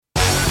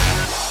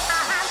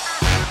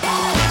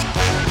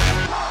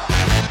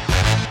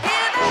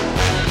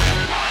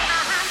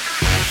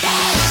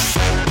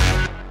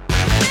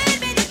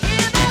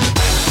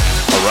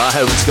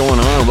right, what's going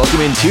on?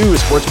 Welcome into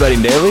Sports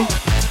Betting Daily.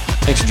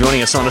 Thanks for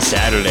joining us on a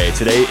Saturday.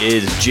 Today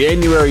is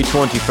January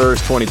 21st,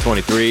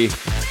 2023.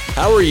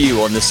 How are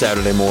you on this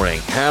Saturday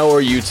morning? How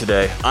are you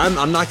today?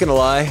 I'm not going to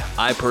lie.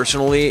 I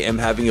personally am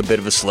having a bit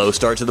of a slow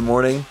start to the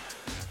morning.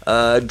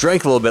 Drank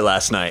a little bit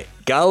last night.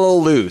 Got a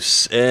little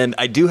loose. And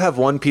I do have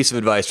one piece of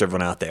advice for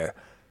everyone out there.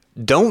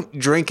 Don't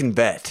drink and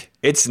bet.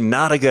 It's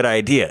not a good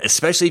idea,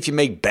 especially if you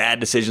make bad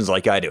decisions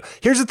like I do.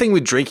 Here's the thing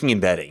with drinking and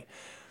betting.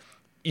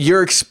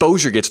 Your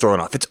exposure gets thrown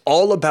off. It's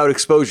all about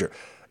exposure.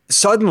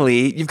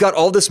 Suddenly, you've got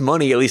all this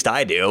money, at least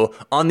I do,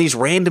 on these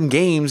random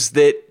games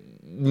that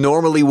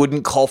normally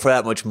wouldn't call for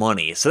that much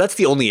money. So that's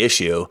the only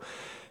issue.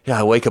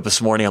 Yeah, I wake up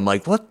this morning, I'm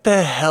like, what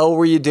the hell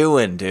were you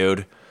doing,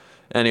 dude?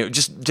 Anyway,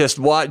 just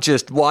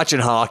watching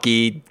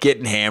hockey,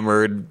 getting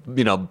hammered,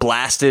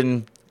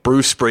 blasting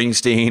Bruce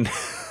Springsteen.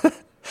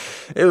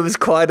 It was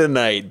quite a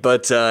night,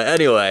 but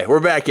anyway, we're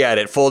back at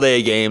it. Full day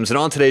of games, and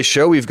on today's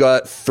show, we've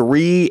got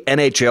 3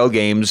 NHL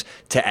games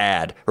to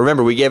add.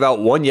 Remember, we gave out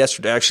one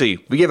yesterday.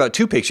 Actually, we gave out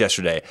 2 picks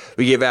yesterday.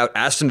 We gave out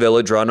Aston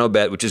Villa, draw no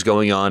bet, which is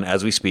going on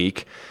as we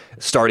speak,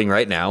 starting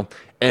right now.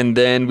 And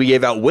then we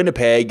gave out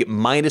Winnipeg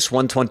minus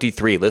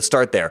 123. Let's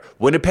start there.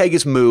 Winnipeg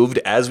is moved,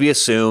 as we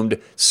assumed.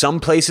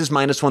 Some places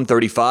minus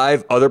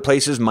 135, other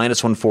places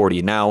minus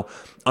 140. Now,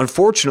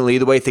 unfortunately,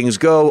 the way things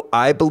go,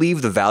 I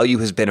believe the value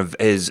has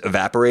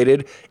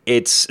evaporated.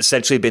 It's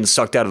essentially been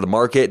sucked out of the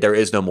market. There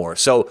is no more.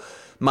 So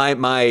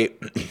my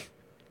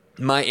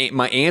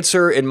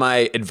answer and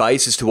my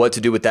advice as to what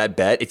to do with that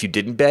bet, if you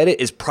didn't bet it,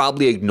 is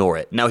probably ignore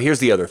it. Now, here's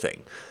the other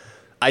thing.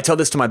 I tell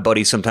this to my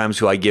buddies sometimes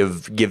who I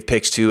give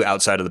picks to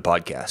outside of the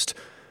podcast.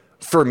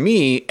 For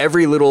me,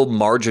 every little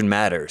margin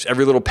matters.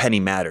 Every little penny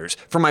matters.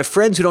 For my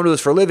friends who don't do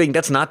this for a living,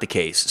 that's not the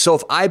case. So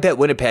if I bet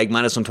Winnipeg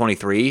minus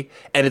 123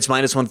 and it's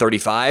minus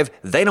 135,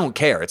 they don't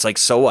care. It's like,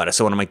 so what? I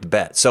still want to make the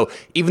bet. So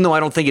even though I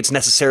don't think it's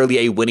necessarily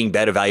a winning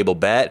bet, a valuable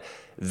bet,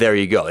 there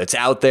you go. It's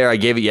out there. I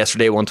gave it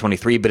yesterday at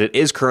 123, but it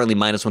is currently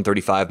minus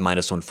 135,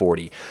 minus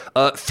 140.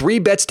 3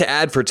 bets to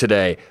add for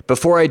today.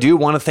 Before I do,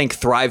 want to thank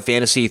Thrive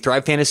Fantasy.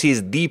 Thrive Fantasy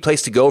is the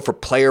place to go for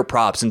player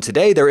props. And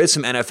today there is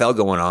some NFL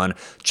going on.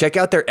 Check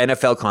out their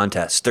NFL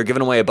contests. They're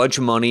giving away a bunch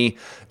of money.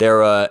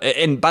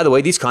 And by the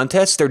way, these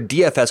contests, they're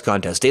DFS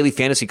contests, daily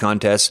fantasy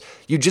contests.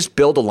 You just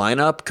build a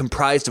lineup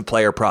comprised of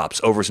player props,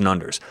 overs and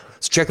unders.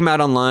 So check them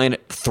out online,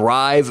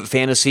 Thrive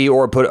Fantasy,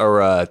 or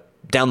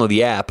download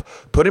the app,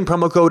 put in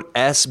promo code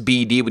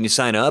SBD when you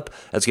sign up.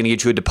 That's going to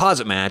get you a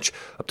deposit match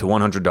up to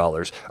 $100.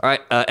 All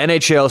right,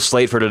 NHL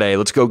slate for today.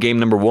 Let's go game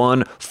number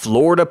 1,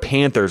 Florida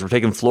Panthers. We're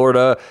taking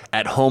Florida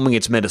at home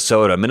against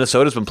Minnesota.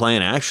 Minnesota's been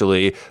playing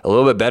actually a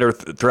little bit better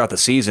throughout the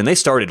season. They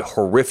started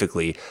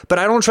horrifically, but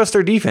I don't trust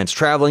their defense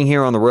traveling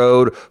here on the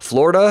road.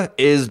 Florida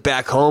is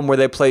back home where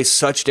they play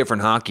such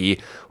different hockey.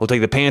 We'll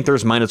take the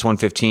Panthers minus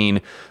 115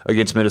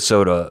 against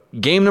Minnesota.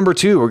 Game number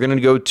 2, we're going to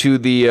go to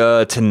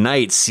the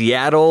tonight,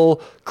 Seattle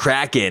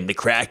Kraken, the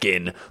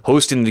Kraken,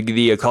 hosting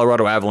the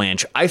Colorado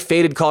Avalanche. I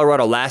faded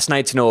Colorado last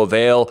night to no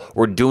avail.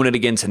 We're doing it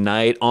again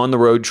tonight on the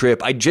road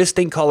trip. I just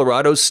think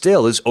Colorado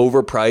still is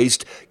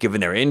overpriced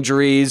given their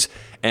injuries.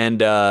 And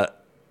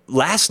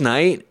last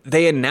night,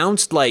 they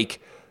announced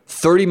like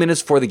 30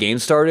 minutes before the game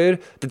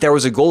started that there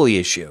was a goalie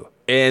issue,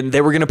 and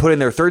they were going to put in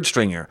their third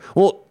stringer.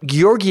 Well,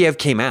 Georgiev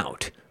came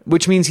out,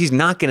 which means he's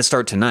not going to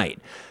start tonight.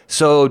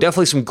 So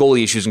definitely some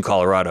goalie issues in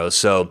Colorado.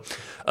 So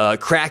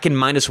Kraken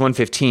minus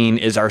 115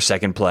 is our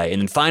second play.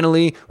 And then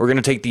finally, we're going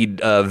to take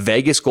the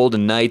Vegas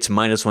Golden Knights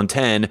minus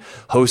 110,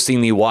 hosting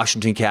the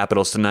Washington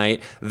Capitals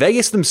tonight.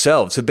 Vegas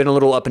themselves have been a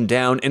little up and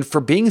down, and for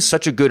being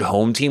such a good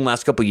home team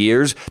last couple of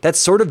years, that's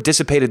sort of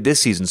dissipated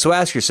this season. So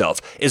ask yourself,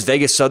 is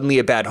Vegas suddenly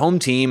a bad home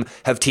team?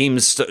 Have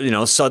teams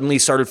suddenly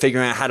started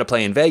figuring out how to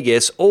play in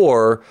Vegas?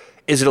 Or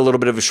is it a little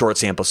bit of a short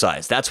sample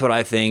size? That's what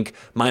I think.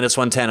 Minus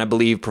 110, I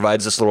believe,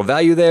 provides us a little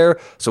value there.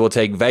 So we'll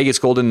take Vegas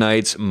Golden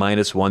Knights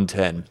minus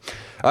 110.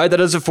 All right, that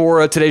does it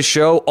for today's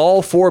show.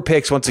 All 4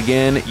 picks, once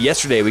again.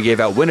 Yesterday, we gave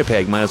out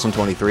Winnipeg minus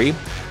 123.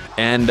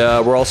 And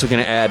we're also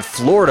going to add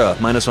Florida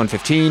minus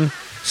 115,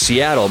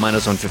 Seattle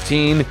minus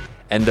 115,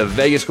 and the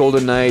Vegas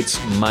Golden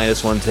Knights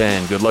minus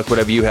 110. Good luck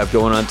whatever you have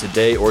going on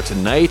today or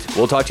tonight.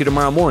 We'll talk to you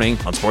tomorrow morning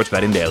on Sports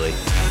Betting Daily.